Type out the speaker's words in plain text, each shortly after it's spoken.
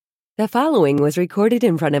The following was recorded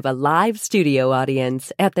in front of a live studio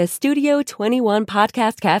audience at the Studio 21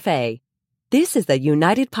 Podcast Cafe. This is the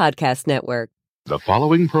United Podcast Network. The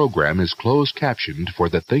following program is closed captioned for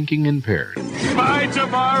the thinking impaired. By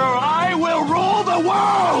tomorrow, I will rule the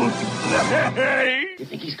world! You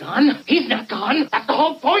think he's gone? He's not gone. That's the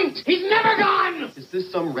whole point. He's never gone. Is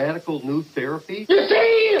this some radical new therapy? You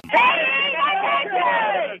see?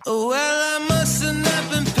 Well, I must have not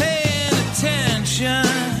been paying attention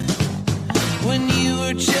when you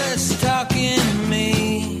were just talking to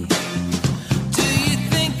me. Do you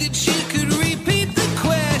think that you could repeat the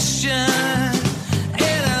question?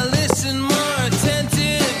 And I listened more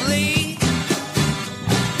attentively.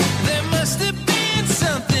 There must have been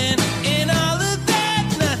something in all of that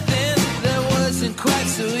nothing that wasn't quite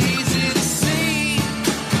so easy to see.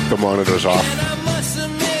 The monitor's off. And I must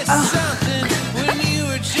have missed something when you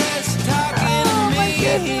were just talking to me.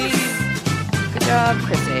 Good job,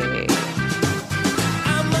 Chrissy.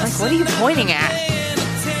 Like, what are you pointing at? I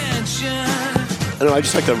don't know, I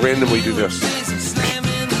just like to randomly do this.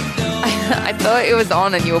 I thought it was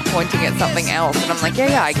on and you were pointing at something else. And I'm like,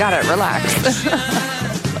 yeah, I got it. Relax.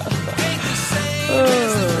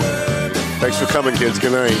 Thanks for coming, kids.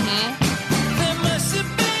 Good night.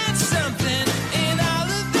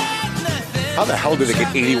 How the hell did it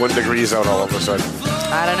get 81 degrees out all of a sudden?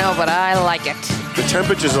 I don't know, but I like it. The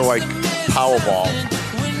temperatures are like Powerball.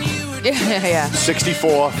 Yeah.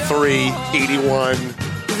 64, 3, 81.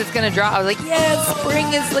 Because it's going to drop. I was like, yeah,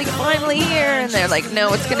 spring is like finally here. And they're like,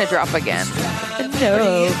 no, it's going to drop again.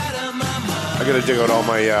 No. I gotta dig out all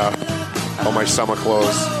my summer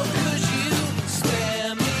clothes.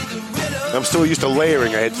 I'm still used to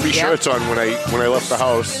layering. I had 3 shirts on when I left the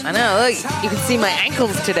house. I know. Look, you can see my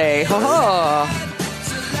ankles today. Oh,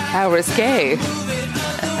 how risque.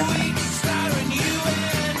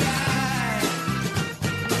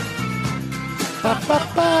 All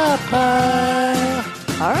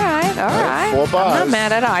right. 4 bars. I'm not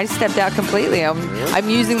mad at it. I stepped out completely. I'm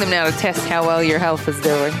using them now to test how well your health is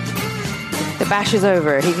doing. The bash is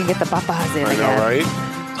over. He can get the papas in I again. know, right?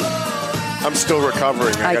 I'm still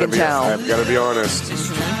recovering. I can tell. I've got to be honest. It's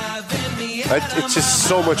just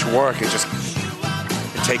so much work. It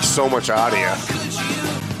takes so much out of you.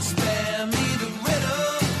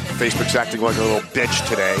 Facebook's acting like a little bitch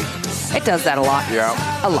today. It does that a lot. Yeah.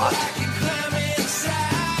 A lot.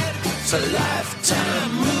 It's a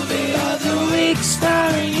Lifetime movie of the week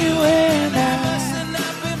starring you and I.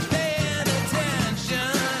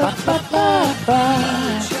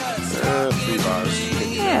 3 bars.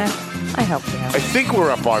 Yeah, I helped you out. I think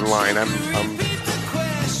we're up online. I'm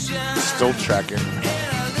still checking.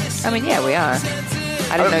 I mean, yeah, we are.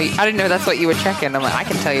 I didn't know that's what you were checking. I'm like, I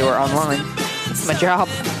can tell you we're online. It's my job.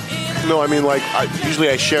 No, I mean, like, usually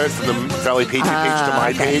I share it from the Valley Patriot page to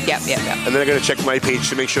my page. Yep. And then I got to check my page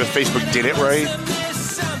to make sure that Facebook did it right.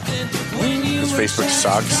 Because Facebook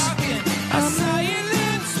sucks.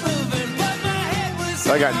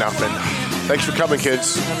 I got nothing. Thanks for coming,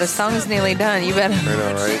 kids. Well, the song's nearly done. You better. I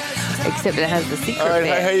know, right? Except it has the secret All right,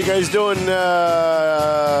 bit. how you guys doing?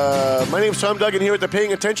 My name's Tom Duggan here at the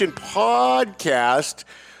Paying Attention Podcast.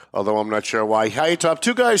 Although I'm not sure why. Hi, Top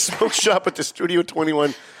 2 Guys Smoke Shop at the Studio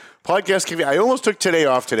 21 Podcast Cafe. I almost took today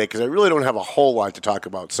off because I really don't have a whole lot to talk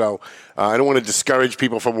about. So I don't want to discourage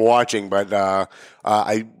people from watching, but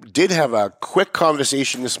I did have a quick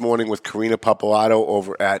conversation this morning with Karina Papalato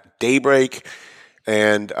over at Daybreak.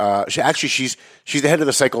 And she's the head of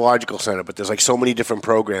the Psychological Center, but there's like so many different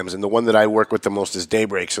programs. And the one that I work with the most is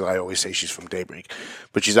Daybreak, so I always say she's from Daybreak.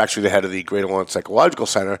 But she's actually the head of the Greater Lawrence Psychological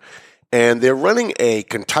Center. And they're running a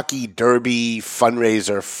Kentucky Derby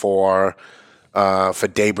fundraiser for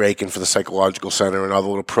Daybreak and for the Psychological Center and all the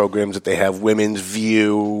little programs that they have, Women's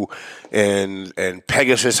View and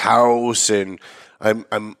Pegasus House. And I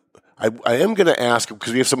am going to ask,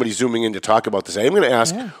 because we have somebody zooming in to talk about this, I am going to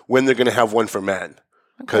ask when they're going to have one for men.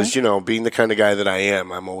 Because, being the kind of guy that I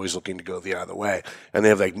am, I'm always looking to go the other way. And they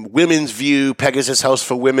have like Women's View, Pegasus House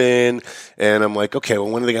for women. And I'm like, okay, well,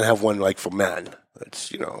 when are they going to have one like for men?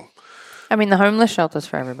 That's, I mean, the homeless shelter's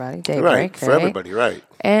for everybody. Daybreak, right, for everybody, right.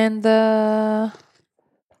 And the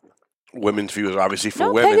Women's View is obviously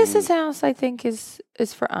for women. Pegasus House, I think, is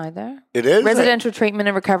for either. It is? Residential Treatment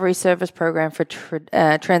and Recovery Service Program for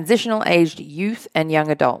transitional aged youth and young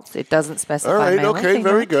adults. It doesn't specify. All right, male or okay,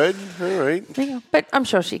 female. very good. All right. But I'm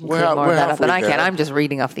sure she can clear more of that up than I can. I'm just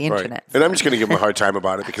reading off the internet. Right. And I'm just going to give them a hard time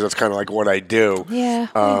about it because that's kind of like what I do. Yeah,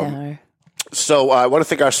 I know. So I want to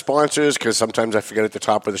thank our sponsors because sometimes I forget at the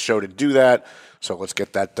top of the show to do that. So let's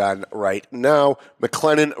get that done right now.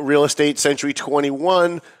 McLennan Real Estate, Century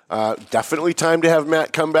 21. Definitely time to have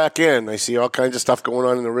Matt come back in. I see all kinds of stuff going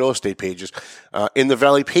on in the real estate pages. In the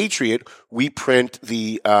Valley Patriot, we print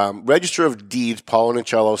the Register of Deeds. Paul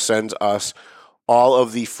Anicello sends us all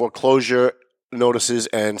of the foreclosure notices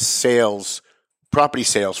and sales, property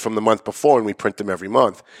sales from the month before, and we print them every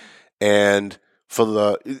month. And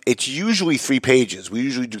it's usually 3 pages. We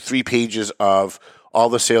usually do 3 pages of all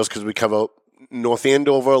the sales because we cover North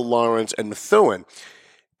Andover, Lawrence, and Methuen.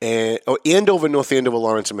 Andover, North Andover,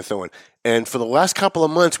 Lawrence, and Methuen. And for the last couple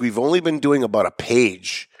of months, we've only been doing about a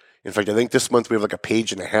page. In fact, I think this month we have like a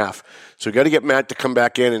page and a half. So we got to get Matt to come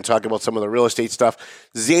back in and talk about some of the real estate stuff.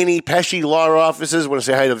 Zany Pesci Law Offices. Want to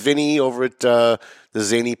say hi to Vinny over at the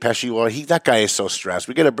Zany Pesci Law. That guy is so stressed.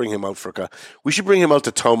 We got to bring him out we should bring him out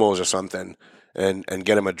to Tomo's or something and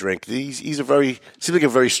get him a drink. He's a seems like a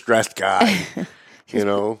very stressed guy, you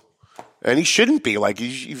know. And he shouldn't be. Like,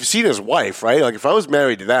 you've seen his wife, right? Like, if I was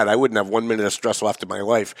married to that, I wouldn't have 1 minute of stress left in my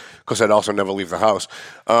life because I'd also never leave the house.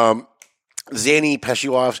 Zanny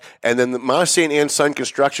Peshiloff, and then the Marsan and Son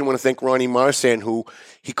Construction. I want to thank Ronnie Marsan, who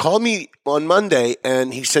he called me on Monday,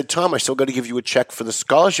 and he said, Tom, I still got to give you a check for the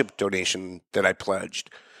scholarship donation that I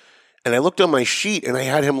pledged. And I looked on my sheet, and I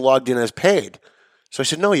had him logged in as paid. So I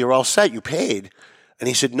said, no, you're all set. You paid. And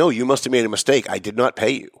he said, no, you must have made a mistake. I did not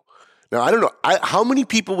pay you. Now, I don't know. How many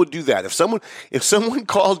people would do that? If someone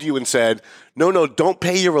called you and said, no, don't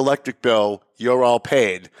pay your electric bill, you're all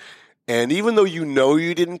paid. And even though you know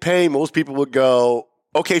you didn't pay, most people would go,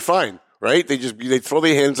 okay, fine, right? They throw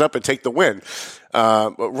their hands up and take the win.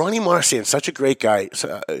 But Ronnie Marsan, such a great guy,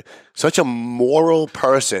 such a moral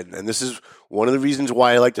person. And this is one of the reasons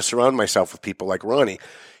why I like to surround myself with people like Ronnie.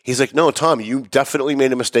 He's like, no, Tom, you definitely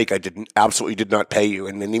made a mistake. I absolutely did not pay you.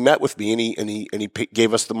 And then he met with me and he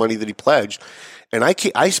gave us the money that he pledged. And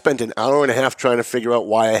I spent an hour and a half trying to figure out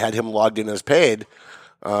why I had him logged in as paid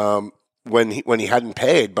when he hadn't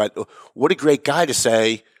paid. But what a great guy to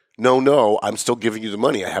say, no, I'm still giving you the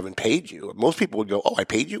money. I haven't paid you. Most people would go, oh, I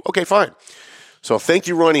paid you? Okay, fine. So thank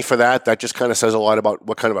you, Ronnie, for that. That just kind of says a lot about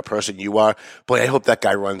what kind of a person you are. Boy, I hope that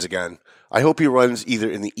guy runs again. I hope he runs either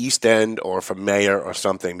in the East End or for mayor or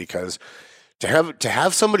something, because to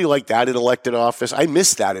have somebody like that in elected office, I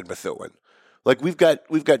miss that in Methuen. Like we've got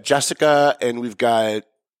Jessica and we've got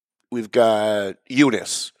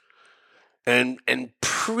Eunice, and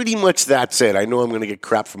pretty much that's it. I know I'm going to get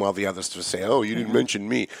crap from all the others to say, oh, you didn't mention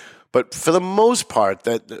me, but for the most part,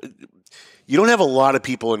 you don't have a lot of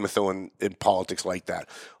people in Methuen in politics like that.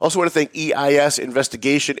 Also want to thank EIS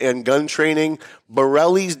Investigation and Gun Training,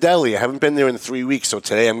 Borelli's Deli. I haven't been there in 3 weeks, so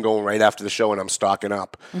today I'm going right after the show and I'm stocking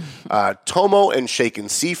up. Tomo and Shaken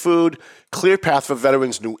Seafood, Clear Path for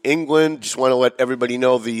Veterans New England. Just want to let everybody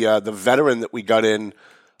know the veteran that we got in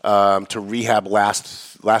to rehab last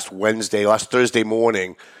Thursday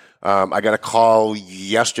morning. I got a call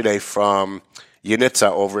yesterday from Yanitza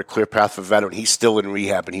over at Clear Path for Veteran. He's still in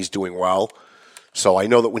rehab and he's doing well. So I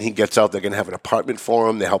know that when he gets out, they're going to have an apartment for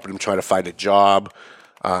him. They're helping him try to find a job.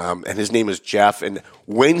 And his name is Jeff. And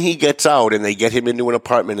when he gets out and they get him into an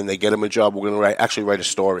apartment and they get him a job, we're going to actually write a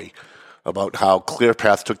story about how Clear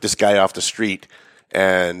Path took this guy off the street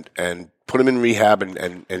and put him in rehab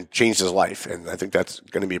and changed his life. And I think that's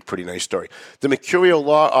going to be a pretty nice story. The Mercurio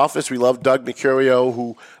Law Office, we love Doug Mercurio,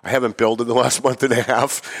 who I haven't billed in the last month and a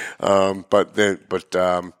half.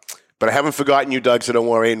 But I haven't forgotten you, Doug, so don't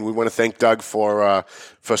worry. And we want to thank Doug for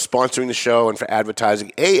sponsoring the show and for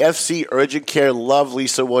advertising. AFC Urgent Care, love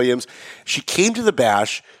Lisa Williams. She came to the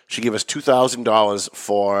bash. She gave us $2,000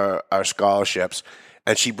 for our scholarships.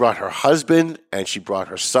 And she brought her husband, and she brought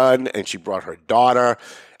her son, and she brought her daughter.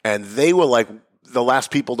 And they were like the last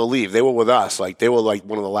people to leave. They were with us. Like they were like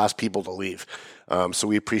one of the last people to leave. So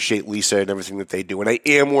we appreciate Lisa and everything that they do. And I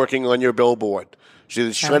am working on your billboard.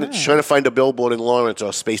 She's trying to find a billboard in Lawrence or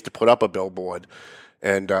a space to put up a billboard.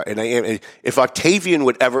 And I am. If Octavian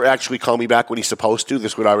would ever actually call me back when he's supposed to,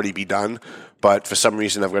 this would already be done. But for some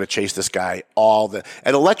reason, I've got to chase this guy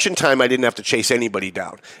at election time, I didn't have to chase anybody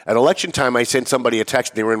down. At election time, I sent somebody a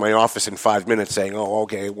text. They were in my office in 5 minutes saying, oh,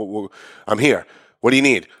 okay, I'm here. What do you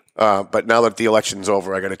need? But now that the election's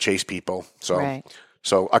over, I got to chase people.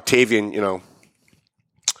 So Octavian,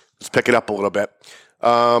 let's pick it up a little bit.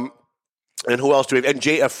 And who else do we have? And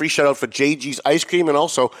a free shout out for JG's Ice Cream and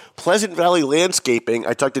also Pleasant Valley Landscaping.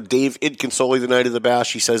 I talked to Dave Idconsoli the night of the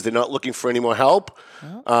bash. He says they're not looking for any more help,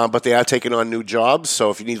 but they are taking on new jobs. So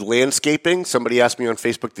if you need landscaping, somebody asked me on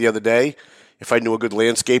Facebook the other day if I knew a good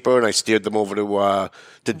landscaper, and I steered them over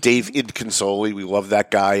to Dave Idconsoli. We love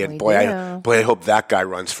that guy, and boy, I hope that guy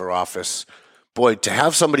runs for office. boy, to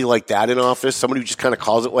have somebody like that in office, somebody who just kind of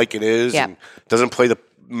calls it like it is and doesn't play the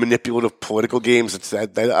manipulative political games,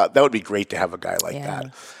 that would be great to have a guy like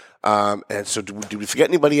that. And so do we forget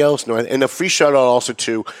anybody else? No. And a free shout out also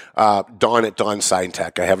to Dawn at Dawn Sign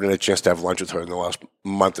Tech. I haven't had a chance to have lunch with her in the last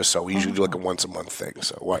month or so. We usually do like a once a month thing.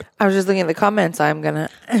 So what? I was just looking at the comments. I'm going to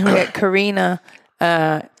get Karina,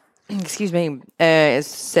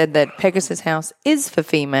 said that Pegasus House is for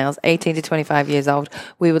females 18 to 25 years old.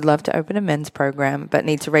 We would love to open a men's program, but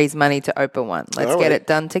need to raise money to open one. Let's get it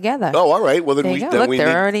done together. Oh, all right. Well, then we need to go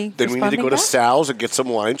to back. Sal's and get some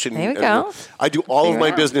lunch. And, there we go. I do all of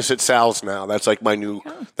my business at Sal's now. That's like my new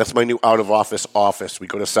out of office. We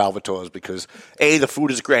go to Salvatore's because A, the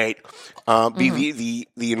food is great. B,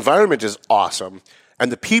 the environment is awesome.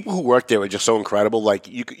 And the people who work there are just so incredible. Like,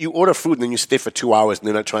 you order food and then you stay for 2 hours and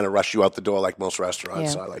they're not trying to rush you out the door like most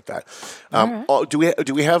restaurants. So I like that. Right.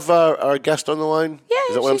 Do we have our guest on the line? Yeah,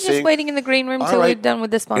 is that what I'm she's just waiting in the green room till we're done with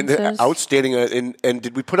the sponsors. Outstanding. And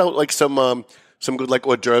did we put out like some good like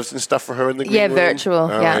hors d'oeuvres and stuff for her in the green room? Yeah, virtual. All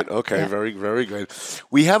right. Okay. Yeah. Very, very good.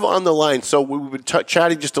 We have on the line. So we've been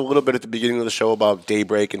chatting just a little bit at the beginning of the show about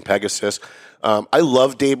Daybreak and Pegasus. I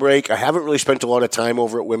love Daybreak. I haven't really spent a lot of time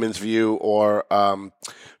over at Women's View or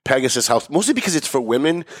Pegasus House, mostly because it's for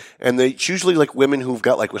women, and it's usually like women who've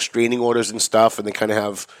got like restraining orders and stuff, and they kind of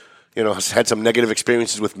have, had some negative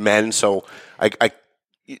experiences with men. So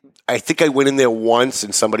I think I went in there once,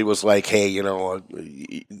 and somebody was like, "Hey,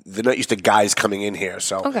 they're not used to guys coming in here."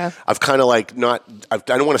 So I've kind of like I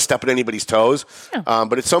don't want to step on anybody's toes,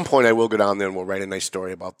 but at some point I will go down there and we'll write a nice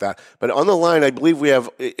story about that. But on the line, I believe we have.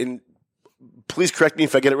 Please correct me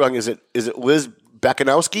if I get it wrong. Is it Liz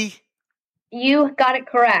Bakanowski? You got it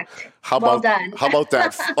correct. Well done. How about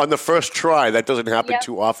that? On the first try, that doesn't happen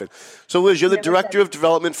too often. So, Liz, you're the Director of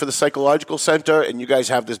Development for the Psychological Center, and you guys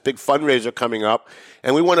have this big fundraiser coming up,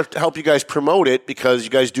 and we want to help you guys promote it because you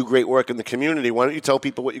guys do great work in the community. Why don't you tell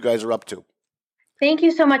people what you guys are up to? Thank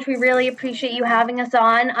you so much. We really appreciate you having us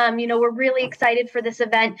on. We're really excited for this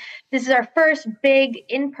event. This is our first big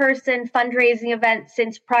in-person fundraising event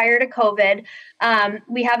since prior to COVID.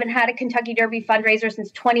 We haven't had a Kentucky Derby fundraiser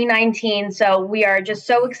since 2019, so we are just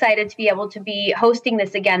so excited to be able to be hosting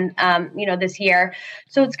this again, this year.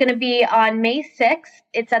 So it's going to be on May 6th.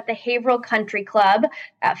 It's at the Haverhill Country Club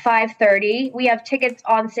at 5:30. We have tickets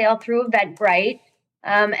on sale through Eventbrite.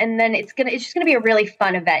 And then it's just gonna be a really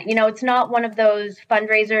fun event. It's not one of those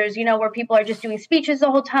fundraisers, where people are just doing speeches the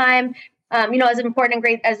whole time. As important and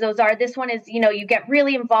great as those are, this one is, you get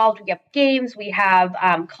really involved. We have games, we have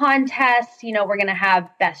contests. We're gonna have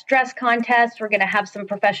best dress contests. We're gonna have some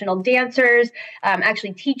professional dancers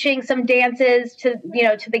actually teaching some dances to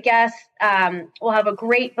the guests. We'll have a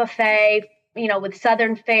great buffet, with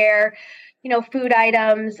Southern fare. Food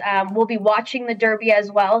items. We'll be watching the Derby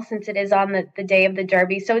as well, since it is on the day of the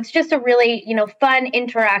Derby. So it's just a really, fun,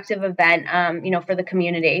 interactive event, for the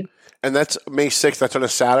community. And that's May 6th. That's on a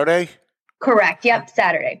Saturday? Correct. Yep,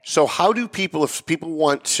 Saturday. So how do people, if people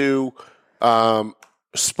want to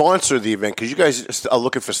sponsor the event, because you guys are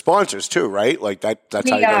looking for sponsors too, right? Like that's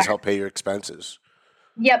how you guys help pay your expenses.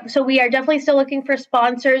 Yep. So we are definitely still looking for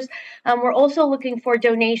sponsors. We're also looking for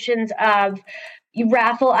donations of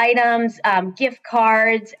raffle items, gift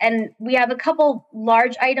cards, and we have a couple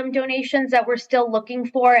large item donations that we're still looking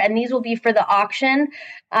for, and these will be for the auction.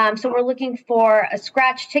 So we're looking for a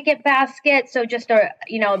scratch ticket basket. So just a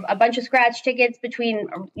bunch of scratch tickets between,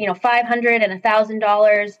 $500 and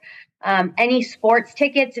 $1,000. Any sports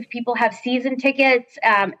tickets, if people have season tickets,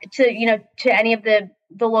 to any of the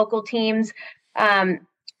local teams,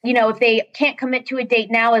 if they can't commit to a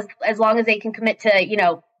date now, as long as they can commit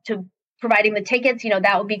to providing the tickets,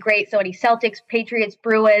 that would be great. So any Celtics, Patriots,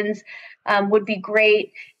 Bruins would be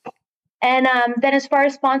great. And then as far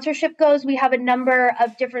as sponsorship goes, we have a number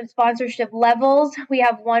of different sponsorship levels. We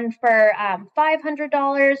have one for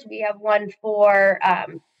 $500. We have one for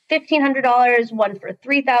 $1,500, one for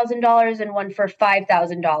 $3,000, and one for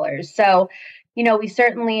 $5,000. So, we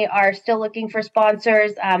certainly are still looking for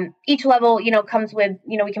sponsors. Each level, comes with,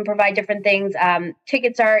 we can provide different things.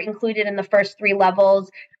 Tickets are included in the first 3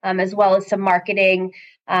 levels, as well as some marketing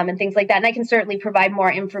and things like that. And I can certainly provide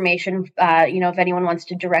more information, if anyone wants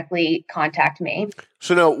to directly contact me.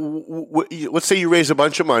 So now, let's say you raise a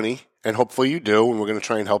bunch of money, and hopefully you do, and we're going to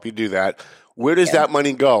try and help you do that. Where does that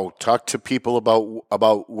money go? Talk to people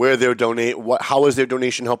about where they're how is their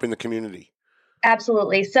donation helping the community?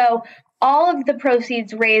 Absolutely. So all of the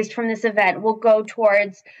proceeds raised from this event will go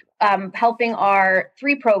towards helping our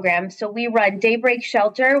 3 programs. So we run Daybreak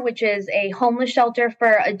Shelter, which is a homeless shelter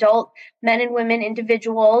for adult men and women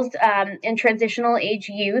individuals and transitional age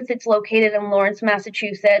youth. It's located in Lawrence,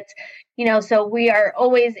 Massachusetts. So we are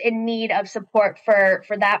always in need of support for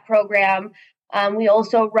that program. We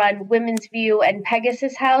also run Women's View and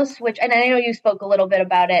Pegasus House, and I know you spoke a little bit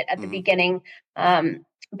about it at the beginning,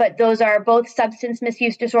 but those are both substance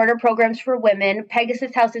misuse disorder programs for women.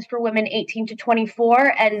 Pegasus House is for women 18 to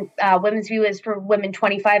 24, and Women's View is for women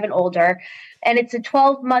 25 and older. And it's a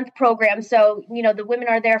 12-month program, so the women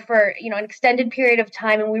are there for an extended period of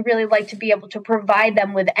time, and we really like to be able to provide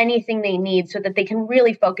them with anything they need so that they can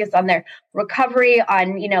really focus on their recovery,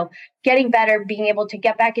 on getting better, being able to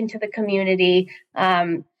get back into the community.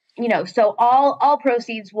 So all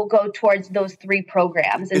proceeds will go towards those 3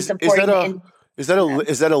 programs and supporting. Is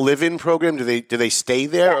that a live-in program? Do they stay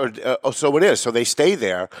there? Yeah. Or so it is. So they stay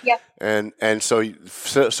there. Yep. And so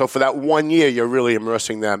for that 1 year, you're really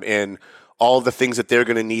immersing them in all the things that they're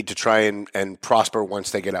going to need to try and prosper once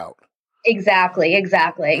they get out.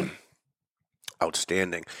 Exactly.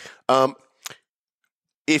 Outstanding.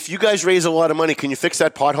 If you guys raise a lot of money, can you fix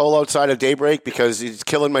that pothole outside of Daybreak? Because it's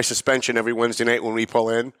killing my suspension every Wednesday night when we pull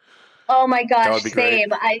in. Oh my gosh,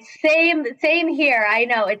 same. Same here. I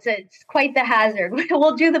know it's quite the hazard.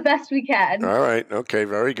 We'll do the best we can. All right. Okay.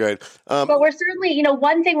 Very good. But we're certainly,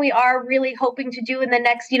 one thing we are really hoping to do in the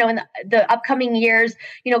next, in the upcoming years,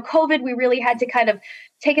 COVID, we really had to kind of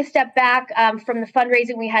take a step back from the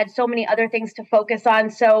fundraising. We had so many other things to focus on.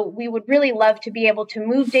 So we would really love to be able to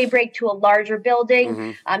move Daybreak to a larger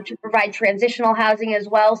building, to provide transitional housing as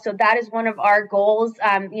well. So that is one of our goals,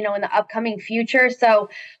 in the upcoming future. So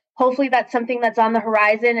hopefully that's something that's on the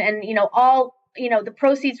horizon, and all the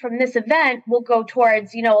proceeds from this event will go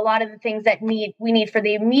towards a lot of the things that we need for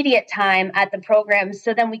the immediate time at the programs.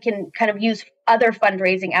 So then we can kind of use other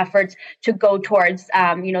fundraising efforts to go towards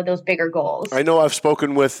those bigger goals. I know I've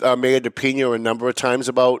spoken with Mayor DePino a number of times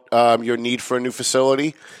about your need for a new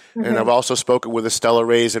facility, and I've also spoken with Estella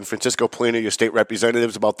Reyes and Francisco Polina, your state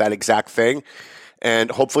representatives, about that exact thing.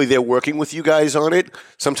 And hopefully they're working with you guys on it.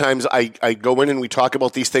 Sometimes I go in and we talk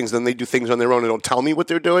about these things, then they do things on their own and don't tell me what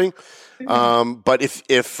they're doing. But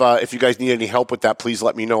if you guys need any help with that, please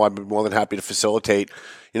let me know. I'd be more than happy to facilitate,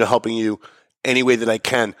 helping you any way that I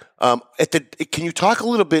can. Can you talk a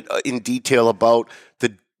little bit in detail about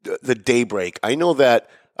the Daybreak? I know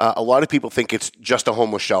that a lot of people think it's just a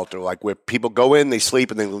homeless shelter, like where people go in, they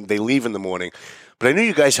sleep, and then they leave in the morning. But I know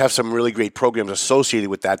you guys have some really great programs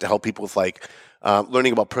associated with that to help people with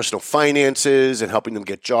learning about personal finances and helping them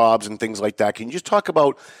get jobs and things like that. Can you just talk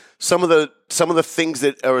about some of the things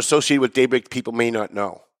that are associated with Daybreak people may not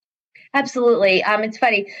know? Absolutely. It's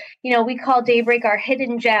funny, we call Daybreak our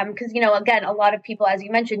hidden gem because, again, a lot of people, as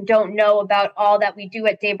you mentioned, don't know about all that we do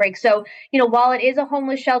at Daybreak. So, while it is a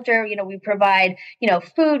homeless shelter, we provide,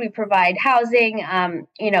 food, we provide housing,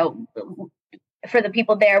 for the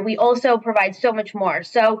people there. We also provide so much more.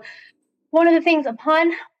 So one of the things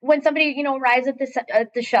when somebody, arrives at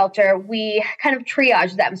the shelter, we kind of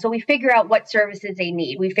triage them. So we figure out what services they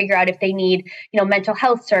need. We figure out if they need, mental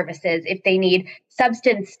health services, if they need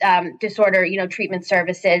substance disorder, treatment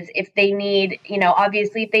services, if they need,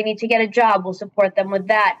 obviously if they need to get a job, we'll support them with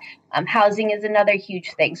that. Housing is another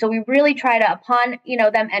huge thing. So we really try to, upon,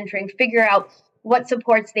 them entering, figure out what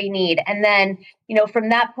supports they need. And then, from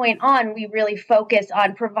that point on, we really focus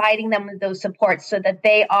on providing them with those supports so that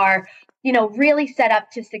they are, really set up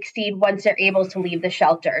to succeed once they're able to leave the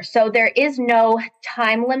shelter. So there is no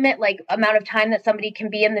time limit, like amount of time that somebody can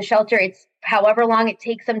be in the shelter. It's however long it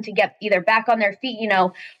takes them to get either back on their feet,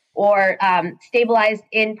 or stabilized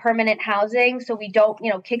in permanent housing. So we don't,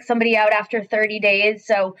 kick somebody out after 30 days.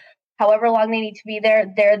 So however long they need to be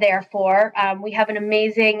there, they're there for. We have an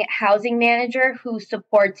amazing housing manager who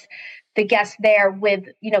supports the guests there with,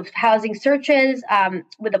 housing searches,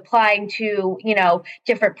 with applying to,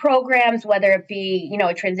 different programs, whether it be,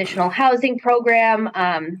 a transitional housing program,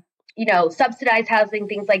 subsidized housing,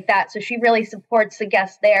 things like that. So she really supports the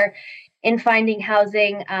guests there in finding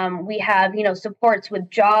housing. We have, supports with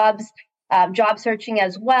jobs, job searching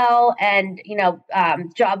as well, and,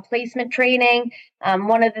 job placement training.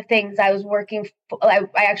 One of the things I was I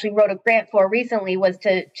actually wrote a grant for recently was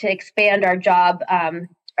to expand our job,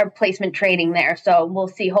 our placement training there. So we'll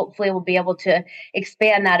see, hopefully we'll be able to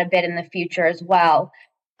expand that a bit in the future as well.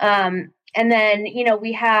 And then,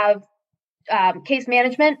 we have case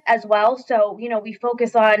management as well. So, we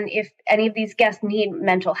focus on if any of these guests need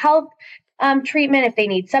mental health treatment, if they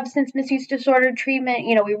need substance misuse disorder treatment,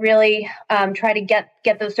 we really try to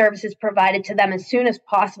get those services provided to them as soon as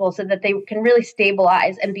possible so that they can really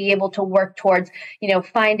stabilize and be able to work towards,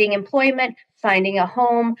 finding employment, finding a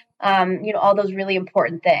home, all those really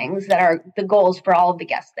important things that are the goals for all of the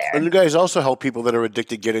guests there. And you guys also help people that are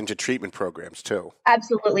addicted get into treatment programs too.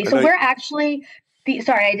 Absolutely. So we're actually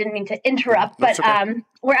sorry, I didn't mean to interrupt, but okay.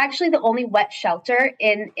 We're actually the only wet shelter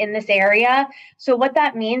in this area. So what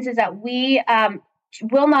that means is that we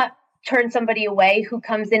will not turn somebody away who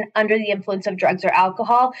comes in under the influence of drugs or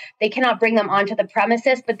alcohol. They cannot bring them onto the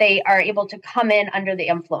premises, but they are able to come in under the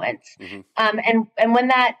influence. Mm-hmm. And when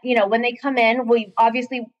that, when they come in, we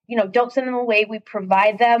obviously, don't send them away. We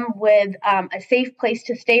provide them with a safe place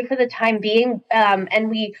to stay for the time being.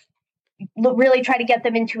 And we really try to get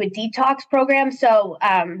them into a detox program. So,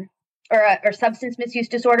 or substance misuse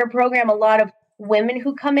disorder program. A lot of women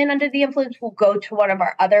who come in under the influence will go to one of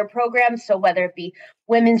our other programs. So whether it be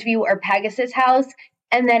Women's View or Pegasus House.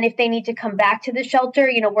 And then if they need to come back to the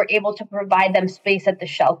shelter, we're able to provide them space at the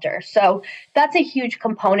shelter. So that's a huge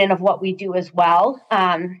component of what we do as well.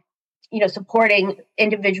 Supporting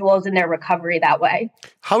individuals in their recovery that way.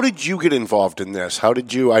 How did you get involved in this? How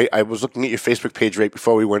did you, I was looking at your Facebook page right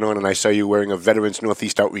before we went on and I saw you wearing a Veterans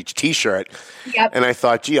Northeast Outreach t-shirt. Yep. And I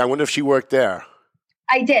thought, I wonder if she worked there.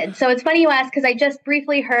 I did. So it's funny you ask because I just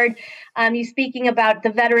briefly heard you speaking about the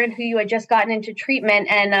veteran who you had just gotten into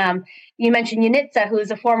treatment. And you mentioned Yanitza, who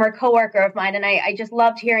is a former coworker of mine. And I just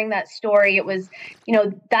loved hearing that story. It was,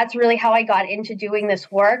 that's really how I got into doing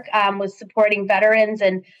this work, was supporting veterans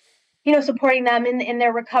and supporting them in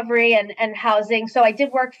their recovery and housing. So I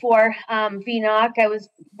did work for VNOC. I was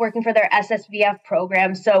working for their SSVF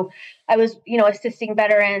program. So I was, assisting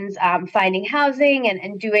veterans finding housing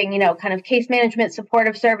and doing, kind of case management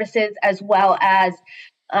supportive services as well as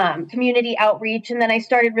community outreach. And then I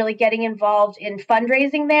started really getting involved in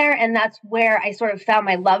fundraising there. And that's where I sort of found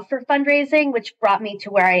my love for fundraising, which brought me to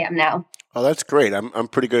where I am now. Oh, that's great. I'm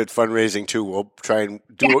pretty good at fundraising too. We'll try and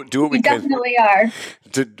do what we can. Definitely are.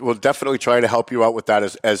 We'll definitely try to help you out with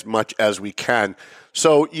that as much as we can.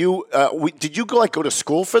 So you did you go to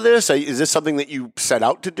school for this? Is this something that you set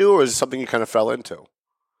out to do, or is it something you kind of fell into?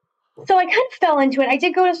 So I kind of fell into it. I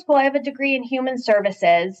did go to school. I have a degree in human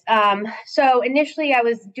services. So initially I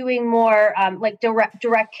was doing more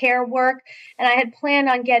direct care work, and I had planned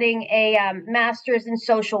on getting a master's in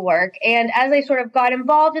social work. And as I sort of got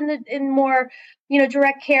involved in more,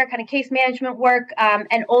 direct care kind of case management work,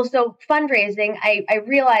 and also fundraising, I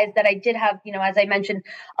realized that I did have, as I mentioned,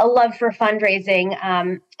 a love for fundraising,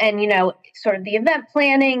 and, sort of the event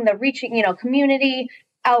planning, the reaching, community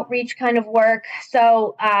outreach kind of work.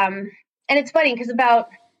 So, and it's funny because about,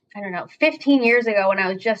 15 years ago when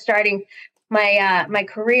I was just starting my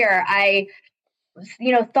career, I,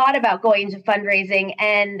 thought about going into fundraising,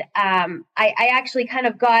 and I actually kind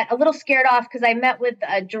of got a little scared off because I met with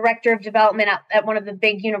a director of development at one of the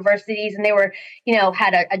big universities, and they were,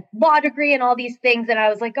 had a law degree and all these things. And I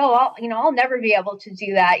was like, oh, I'll never be able to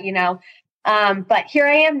do that, But here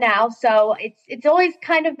I am now. So it's always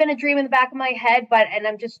kind of been a dream in the back of my head, and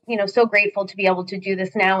I'm just, so grateful to be able to do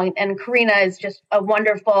this now. And Karina is just a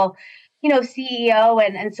wonderful, CEO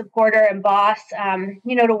and supporter and boss,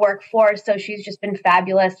 to work for. So she's just been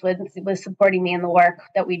fabulous with supporting me in the work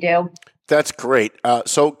that we do. That's great.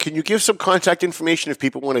 So can you give some contact information if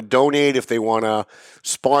people want to donate, if they want to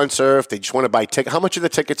sponsor, if they just want to buy tickets? How much are the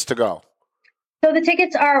tickets to go? So the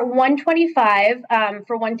tickets are $125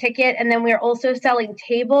 for one ticket, and then we're also selling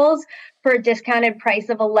tables for a discounted price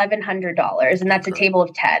of $1,100, and that's a table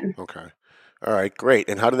of 10. Okay, all right, great.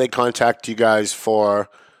 And how do they contact you guys for?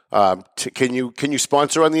 Can you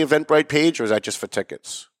sponsor on the Eventbrite page, or is that just for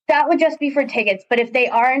tickets? That would just be for tickets, but if they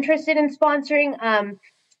are interested in sponsoring,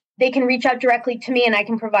 they can reach out directly to me, and I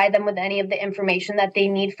can provide them with any of the information that they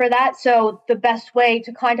need for that. So the best way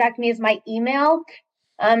to contact me is my email.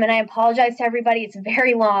 And I apologize to everybody. It's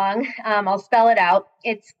very long. I'll spell it out.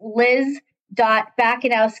 It's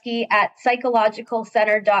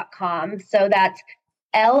liz.bakanowski@psychologicalcenter.com. So that's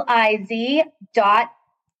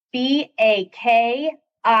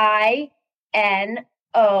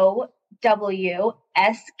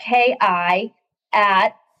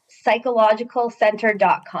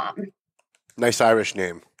Nice Irish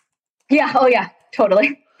name. Yeah. Oh, yeah.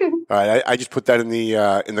 Totally. All right. I just put that in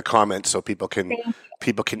the comments so people can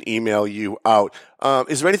email you out.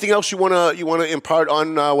 Is there anything else you wanna impart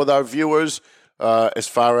on with our viewers as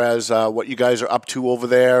far as what you guys are up to over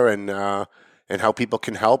there and how people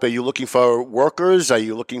can help? Are you looking for workers? Are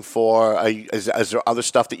you looking for? Is there other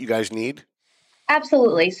stuff that you guys need?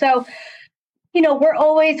 Absolutely. So We're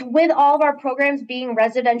always, with all of our programs being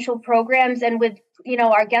residential programs and with,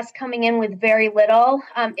 our guests coming in with very little,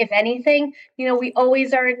 if anything, we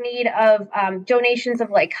always are in need of donations of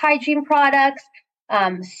like hygiene products,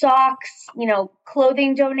 socks,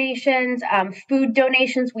 clothing donations, food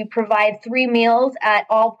donations. We provide 3 meals at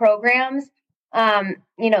all programs.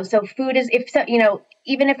 So food is,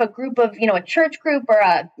 even if a group of, a church group or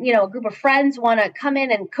a group of friends want to come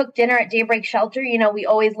in and cook dinner at Daybreak Shelter, we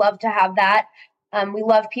always love to have that. We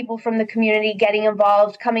love people from the community getting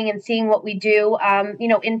involved, coming and seeing what we do,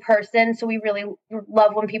 in person. So we really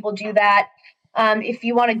love when people do that. If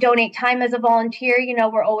you want to donate time as a volunteer,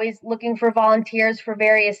 we're always looking for volunteers for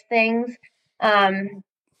various things.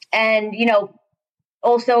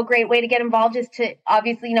 Also a great way to get involved is to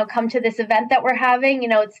obviously, come to this event that we're having.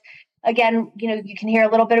 It's, again, you can hear a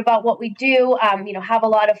little bit about what we do, have a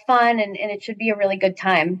lot of fun, and it should be a really good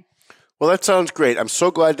time. Well, that sounds great. I'm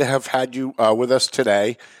so glad to have had you with us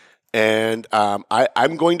today. And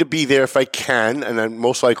I'm going to be there if I can, and then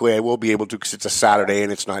most likely I will be able to because it's a Saturday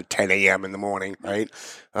and it's not 10 a.m. in the morning, right?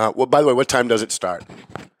 Well, by the way, what time does it start?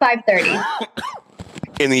 5:30.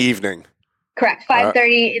 In the evening. Correct,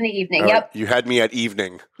 5:30 in the evening, yep. Right. You had me at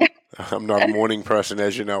evening. I'm not a morning person,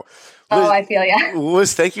 as you know. Liz, I feel ya.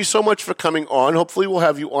 Liz, thank you so much for coming on. Hopefully we'll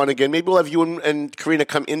have you on again. Maybe we'll have you and Karina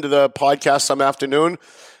come into the podcast some afternoon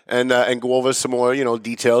and go over some more,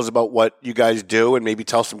 details about what you guys do and maybe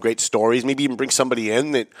tell some great stories. Maybe even bring somebody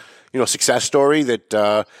in that, success story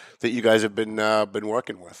that you guys have been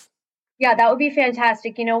working with. Yeah, that would be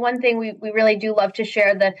fantastic. One thing we really do love to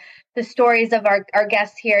share the stories of our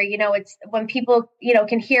guests here. It's when people,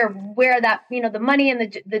 can hear where that, the money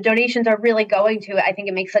and the donations are really going to. I think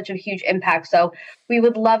it makes such a huge impact. So we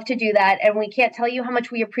would love to do that. And we can't tell you how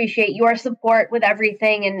much we appreciate your support with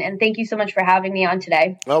everything. And thank you so much for having me on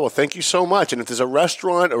today. Oh, well, thank you so much. And if there's a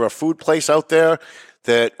restaurant or a food place out there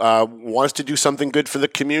that wants to do something good for the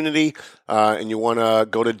community, and you want to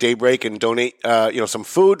go to Daybreak and donate, some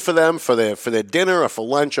food for them for their dinner or for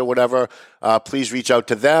lunch or whatever, please reach out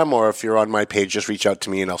to them. Or if you're on my page, just reach out to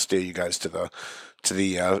me and I'll steer you guys to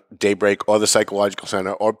the Daybreak or the Psychological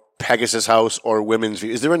Center or Pegasus House or Women's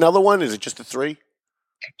View. Is there another one? Is it just the 3?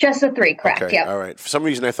 Just the 3, correct. Okay, yep. All right. For some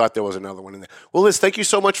reason, I thought there was another one in there. Well, Liz, thank you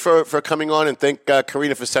so much for coming on, and thank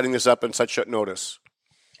Karina for setting this up in such short notice.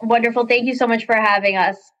 Wonderful. Thank you so much for having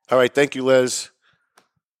us. All right. Thank you, Liz.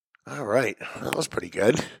 All right. That was pretty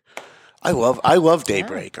good. I love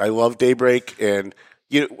Daybreak. Yeah. I love Daybreak. And,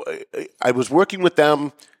 I was working with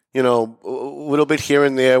them, a little bit here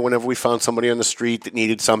and there whenever we found somebody on the street that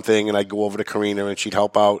needed something, and I'd go over to Karina and she'd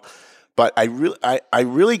help out. But I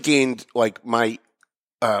really gained like my,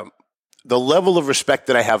 the level of respect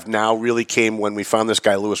that I have now really came when we found this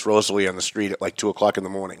guy, Louis Rosalie, on the street at like 2:00 in the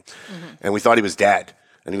morning. Mm-hmm. And we thought he was dead.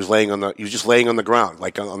 And he was just laying on the ground,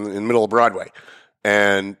 like in the middle of Broadway.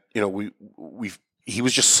 And, he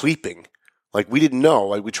was just sleeping. Like we didn't know.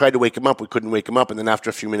 Like we tried to wake him up. We couldn't wake him up. And then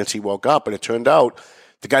after a few minutes, he woke up, and it turned out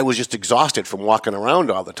the guy was just exhausted from walking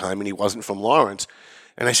around all the time, and he wasn't from Lawrence.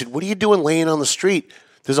 And I said, "What are you doing laying on the street?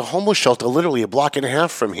 There's a homeless shelter literally a block and a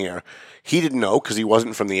half from here." He didn't know because he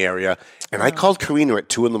wasn't from the area. And I called Karina at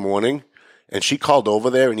 2 a.m. And she called over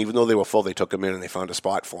there, and even though they were full, they took him in and they found a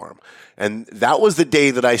spot for him. And that was the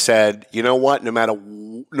day that I said, you know what, no matter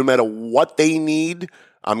what they need,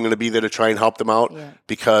 I'm going to be there to try and help them out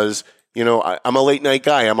because, I'm a late night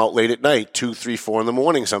guy. I'm out late at night, 2, 3, 4 in the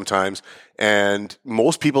morning sometimes. And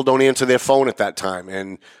most people don't answer their phone at that time.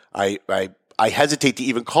 And I hesitate to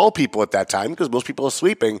even call people at that time because most people are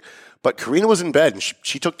sleeping. But Karina was in bed, and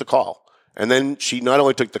she took the call. And then she not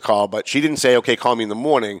only took the call, but she didn't say, okay, call me in the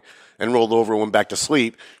morning, and rolled over and went back to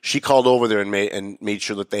sleep. She called over there and made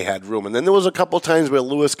sure that they had room. And then there was a couple of times where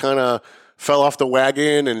Louis kind of fell off the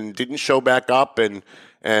wagon and didn't show back up. And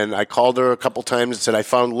I called her a couple times and said, I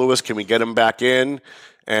found Louis. Can we get him back in?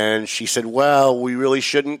 And she said, well, we really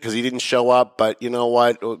shouldn't because he didn't show up. But you know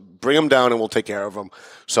what? Bring him down and we'll take care of him.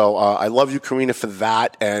 So I love you, Karina, for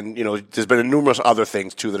that. And, there's been numerous other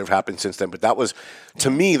things, too, that have happened since then. But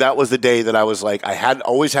to me, that was the day that I was like, I had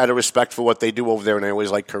always had a respect for what they do over there, and I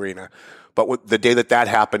always liked Karina. But the day that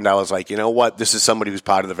happened, I was like, you know what? This is somebody who's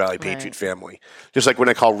part of the Valley Patriot family. Just like when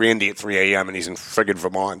I call Randy at 3 a.m. and he's in friggin'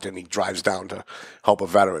 Vermont and he drives down to help a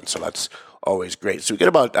veteran. So that's always great. So we got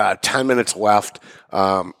about 10 minutes left.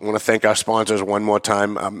 I want to thank our sponsors one more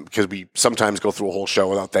time because we sometimes go through a whole show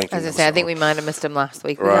without thanking them. As I say, I think we might have missed them last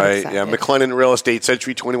week. Right. Yeah. McLennan Real Estate,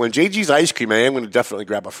 Century 21. JG's Ice Cream. I am going to definitely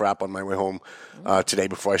grab a frap on my way home today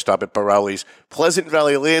before I stop at Borelli's. Pleasant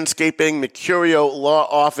Valley Landscaping, Mercurio Law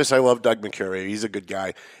Office. I love Doug Mercurio. He's a good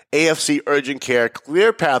guy. AFC Urgent Care,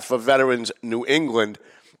 Clear Path for Veterans, New England.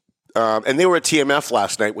 And they were at TMF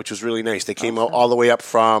last night, which was really nice. They came out all the way up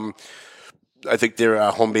from, I think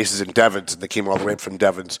their home base is in Devons, and they came all the way up from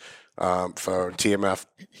Devons for TMF.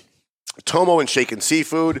 Tomo and Shaken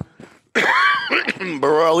Seafood,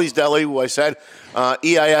 Borelli's Deli, who I said,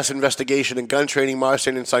 EIS Investigation and Gun Training,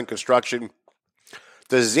 Marston and Son Construction,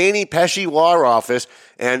 the Zany Pesci Law Office,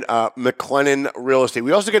 and McLennan Real Estate.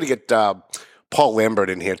 We also got to get Paul Lambert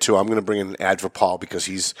in here too. I'm going to bring in an ad for Paul because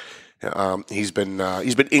he's been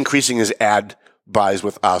increasing his ad buys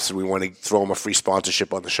with us, and we want to throw him a free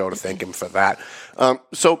sponsorship on the show to thank him for that.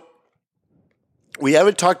 So we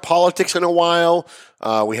haven't talked politics in a while.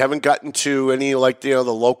 We haven't gotten to any the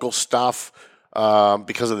local stuff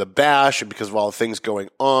because of the bash and because of all the things going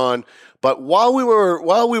on. But while we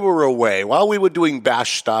were away, while we were doing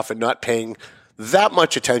bash stuff and not paying that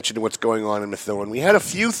much attention to what's going on in Methuen, we had a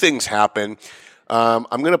few things happen. We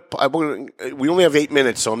only have 8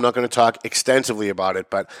 minutes, so I'm not going to talk extensively about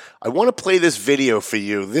it. But I want to play this video for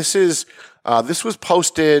you. This was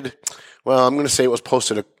posted. Well, I'm going to say it was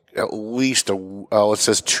posted at least it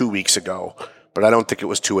says 2 weeks ago, but I don't think it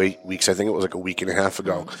was 2 weeks. I think it was like a week and a half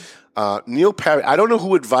ago. Neil Perry. I don't know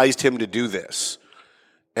who advised him to do this.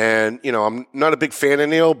 And, I'm not a big fan of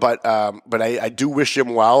Neil, but I do wish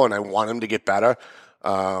him well, and I want him to get better.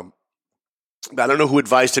 I don't know who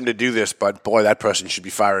advised him to do this, but boy, that person should be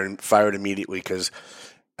fired immediately because,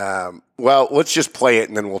 let's just play it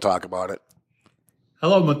and then we'll talk about it.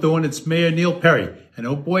 Hello, Methuen. It's Mayor Neil Perry. And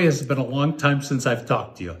oh boy, has it been a long time since I've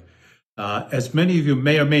talked to you. As many of you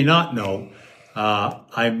may or may not know,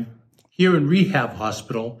 I'm here in rehab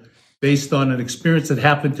hospital based on an experience that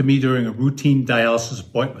happened to me during a routine dialysis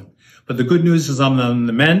appointment. But the good news is I'm on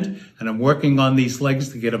the mend, and I'm working on these legs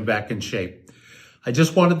to get them back in shape. I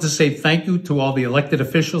just wanted to say thank you to all the elected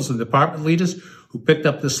officials and department leaders who picked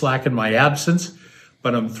up the slack in my absence.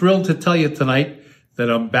 But I'm thrilled to tell you tonight that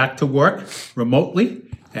I'm back to work remotely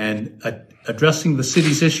and addressing the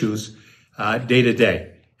city's issues day to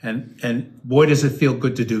day. And boy, does it feel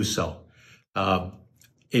good to do so.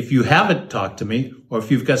 If you haven't talked to me, or if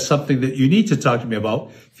you've got something that you need to talk to me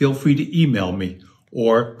about, feel free to email me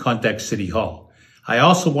or contact City Hall. I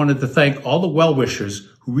also wanted to thank all the well-wishers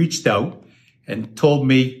who reached out and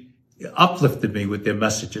uplifted me with their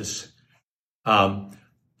messages. I'm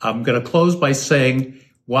going to close by saying,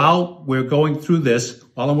 while we're going through this,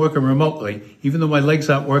 while I'm working remotely, even though my legs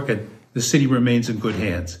aren't working, the city remains in good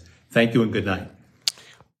hands. Thank you and good night.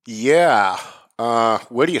 Yeah.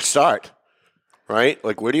 Where do you start? Right?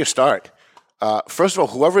 where do you start? First of all,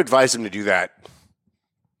 whoever advised him to do that,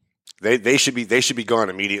 they should be gone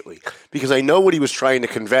immediately. Because I know what he was trying to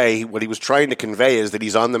convey. What he was trying to convey is that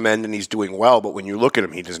he's on the mend and he's doing well, but when you look at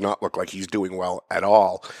him, he does not look like he's doing well at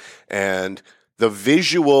all. And the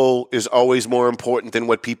visual is always more important than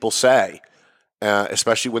what people say,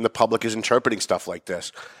 especially when the public is interpreting stuff like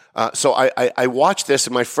this. So I watched this,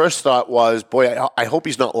 and my first thought was, boy, I hope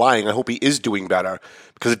he's not lying. I hope he is doing better,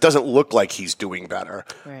 because it doesn't look like he's doing better.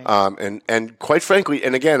 Right. And quite frankly,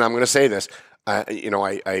 and again, I'm going to say this,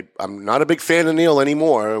 I'm not a big fan of Neil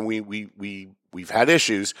anymore. We've had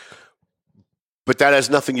issues, but that has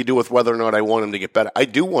nothing to do with whether or not I want him to get better. I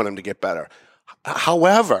do want him to get better.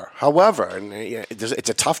 However, and it's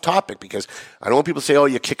a tough topic because I don't want people to say, oh,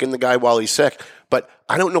 you're kicking the guy while he's sick. But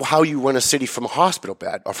I don't know how you run a city from a hospital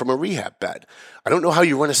bed or from a rehab bed. I don't know how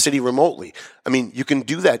you run a city remotely. I mean, you can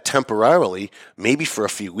do that temporarily, maybe for a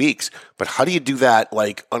few weeks. But how do you do that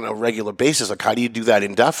on a regular basis? How do you do that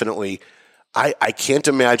indefinitely? I can't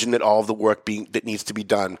imagine that all of the work that needs to be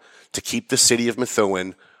done to keep the city of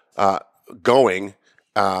Methuen going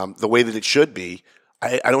the way that it should be.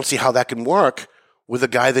 I don't see how that can work with a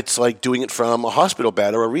guy that's doing it from a hospital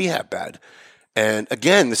bed or a rehab bed. And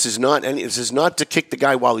again, this is not to kick the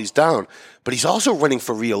guy while he's down, but he's also running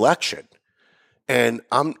for re-election. And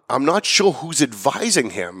I'm not sure who's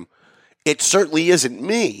advising him. It certainly isn't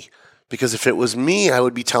me, because if it was me, I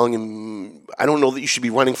would be telling him, I don't know that you should be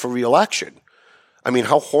running for re-election. I mean,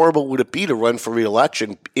 how horrible would it be to run for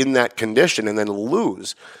re-election in that condition and then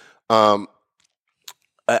lose?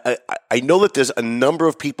 I know that there's a number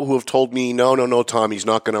of people who have told me, no, Tom, he's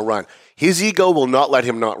not going to run. His ego will not let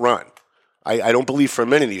him not run. I don't believe for a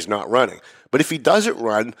minute he's not running. But if he doesn't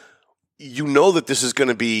run, you know that this is going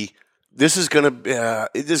to be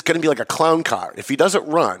like a clown car. If he doesn't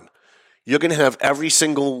run, you're going to have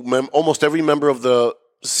almost every member of the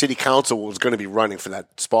city council is going to be running for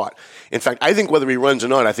that spot. In fact, I think whether he runs or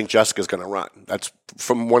not, I think Jessica's going to run. That's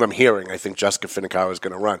from what I'm hearing. I think Jessica Finicaro is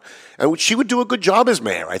going to run. And she would do a good job as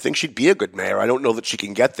mayor. I think she'd be a good mayor. I don't know that she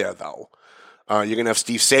can get there, though. You're going to have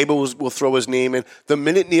Steve Saber will throw his name in. The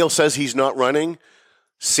minute Neil says he's not running,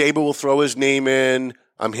 Saber will throw his name in.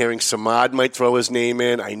 I'm hearing Samad might throw his name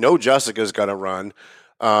in. I know Jessica's going to run.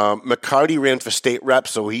 McCarty ran for state rep,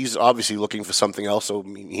 so he's obviously looking for something else, so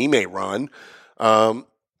he may run. And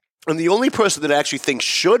the only person that I actually think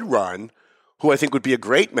should run, who I think would be a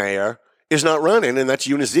great mayor, is not running, and that's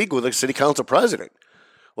Eunice Ziegler, the city council president.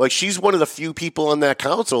 Like, she's one of the few people on that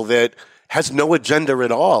council that has no agenda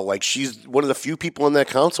at all. Like, she's one of the few people on that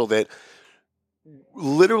council that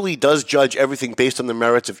literally does judge everything based on the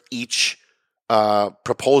merits of each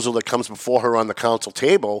proposal that comes before her on the council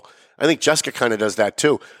table. I think Jessica kind of does that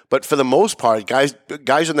too. But for the most part, guys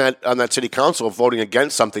on that city council are voting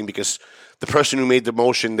against something because the person who made the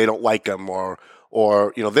motion, they don't like them, or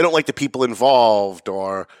they don't like the people involved,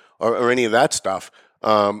 or any of that stuff.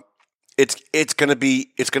 It's going to be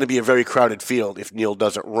a very crowded field if Neil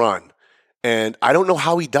doesn't run, and I don't know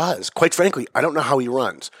how he does. Quite frankly, I don't know how he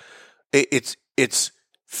runs. It's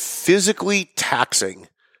physically taxing.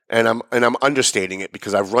 And I'm understating it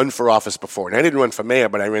because I've run for office before. And I didn't run for mayor,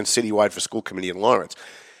 but I ran citywide for school committee in Lawrence.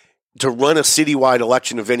 To run a citywide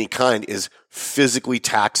election of any kind is physically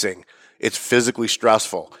taxing. It's physically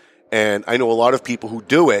stressful. And I know a lot of people who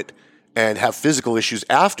do it and have physical issues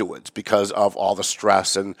afterwards because of all the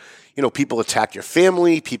stress. And, people attack your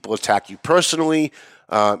family. People attack you personally.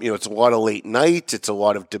 It's a lot of late nights. It's a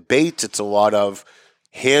lot of debates. It's a lot of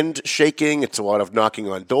handshaking. It's a lot of knocking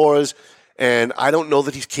on doors. And I don't know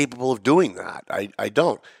that he's capable of doing that. I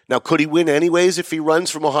don't. Now, could he win anyways if he runs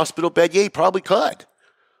from a hospital bed? Yeah, he probably could.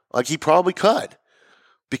 He probably could.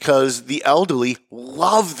 Because the elderly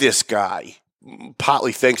love this guy,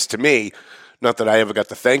 partly thanks to me. Not that I ever got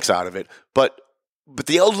the thanks out of it. But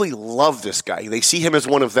the elderly love this guy. They see him as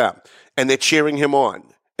one of them. And they're cheering him on.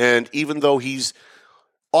 And even though he's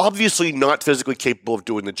obviously not physically capable of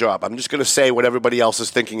doing the job. I'm just going to say what everybody else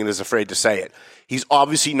is thinking and is afraid to say it. He's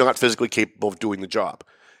obviously not physically capable of doing the job.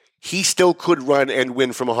 He still could run and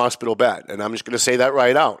win from a hospital bed, and I'm just going to say that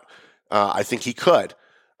right out. I think he could.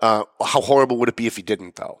 How horrible would it be if he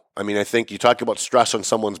didn't, though? I mean, I think you talk about stress on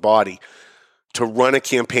someone's body. To run a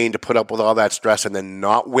campaign to put up with all that stress and then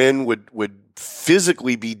not win would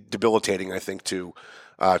physically be debilitating, I think, to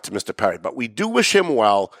Mr. Perry. But we do wish him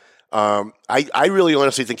well. I really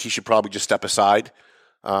honestly think he should probably just step aside.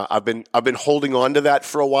 I've been holding on to that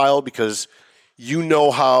for a while because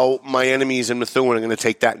how my enemies in Methuen are going to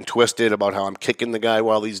take that and twist it about how I'm kicking the guy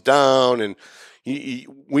while he's down. And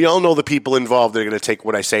we all know the people involved that are going to take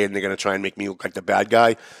what I say and they're going to try and make me look like the bad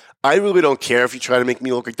guy. I really don't care if you try to make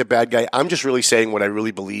me look like the bad guy. I'm just really saying what I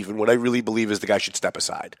really believe, and what I really believe is the guy should step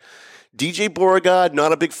aside. DJ Beauregard,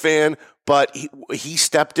 not a big fan, but he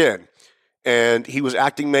stepped in. And he was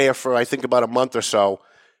acting mayor for, I think, about a month or so.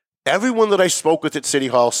 Everyone that I spoke with at City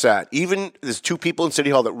Hall said, even there's two people in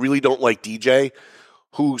City Hall that really don't like DJ,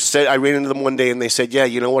 who said, I ran into them one day and they said, yeah,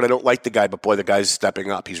 you know what, I don't like the guy, but boy, the guy's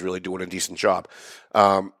stepping up. He's really doing a decent job.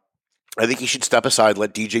 I think he should step aside,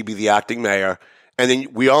 let DJ be the acting mayor. And then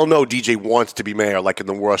we all know DJ wants to be mayor, like in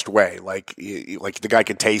the worst way. Like the guy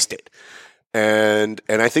can taste it. And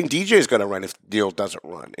I think DJ is going to run if Neil doesn't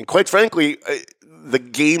run. And quite frankly, the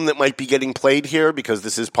game that might be getting played here, because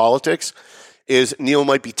this is politics, is Neil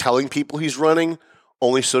might be telling people he's running,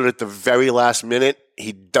 only so that at the very last minute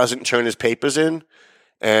he doesn't turn his papers in,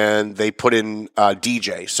 and they put in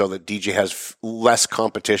DJ so that DJ has less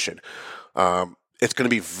competition. It's going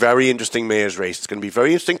to be very interesting mayor's race. It's going to be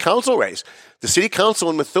very interesting council race. The city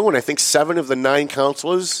council in Methuen, I think 7 of the 9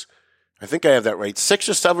 councilors, I think I have that right, 6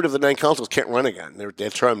 or 7 of the 9 councilors can't run again. They're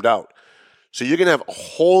termed out. So you're going to have a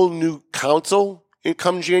whole new council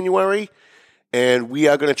come January, and we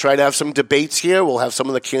are going to try to have some debates here. We'll have some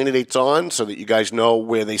of the candidates on so that you guys know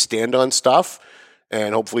where they stand on stuff,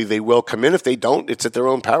 and hopefully they will come in. If they don't, it's at their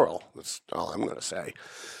own peril. That's all I'm going to say.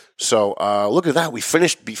 So look at that. We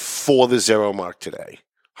finished before the 0 mark today.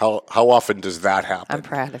 How often does that happen? I'm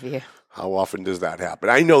proud of you. How often does that happen?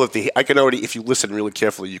 I know that I can already, if you listen really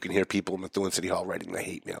carefully, you can hear people in Methuen City Hall writing the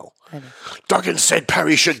hate mail. Duggan said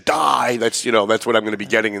Perry should die. That's what I'm going to be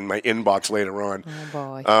getting in my inbox later on. Oh,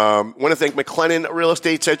 boy. Want to thank McLennan Real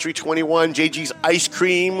Estate, Century 21, JG's Ice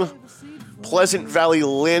Cream, Pleasant Valley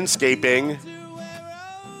Landscaping,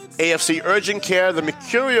 AFC Urgent Care, the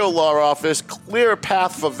Mercurio Law Office, Clear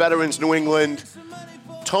Path for Veterans New England,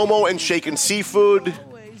 Tomo and Shaken Seafood,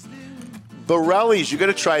 Borelli's. You got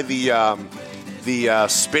to try the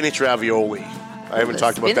spinach ravioli. I haven't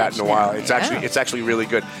talked about that in a while. It's actually really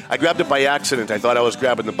good. I grabbed it by accident. I thought I was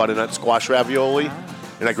grabbing the butternut squash ravioli,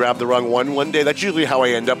 and I grabbed the wrong one day. That's usually how I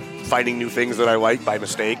end up finding new things that I like by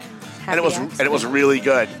mistake. And it was really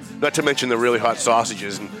good. Not to mention the really hot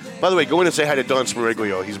sausages. And by the way, go in and say hi to Don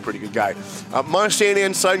Smeriglio. He's a pretty good guy. Marsan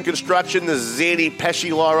and Son Construction, the Zanny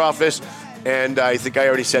Pesci Law Office, And I think I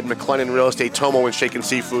already said McLennan Real Estate, Tomo, and Shaken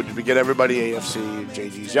Seafood. Did we get everybody? AFC,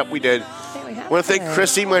 JG's. Yep, we did. I want to thank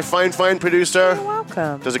Chrissy, my fine producer. You're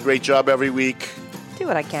welcome. Does a great job every week. Do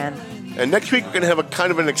what I can. And next week, we're going to have a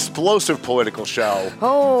kind of an explosive political show.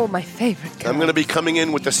 Oh, my favorite. I'm going to be coming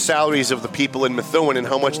in with the salaries of the people in Methuen and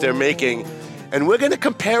how much they're making. And we're going to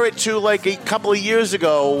compare it to like a couple of years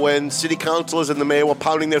ago when city councilors and the mayor were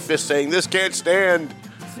pounding their fists saying, this can't stand.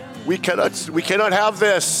 We cannot have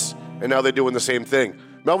this. And now they're doing the same thing.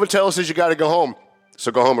 Melvin Taylor says you got to go home.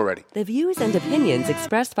 So go home already. The views and opinions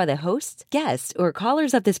expressed by the hosts, guests, or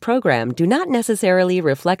callers of this program do not necessarily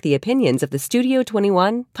reflect the opinions of the Studio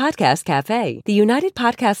 21 Podcast Cafe, the United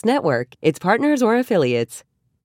Podcast Network, its partners, or affiliates.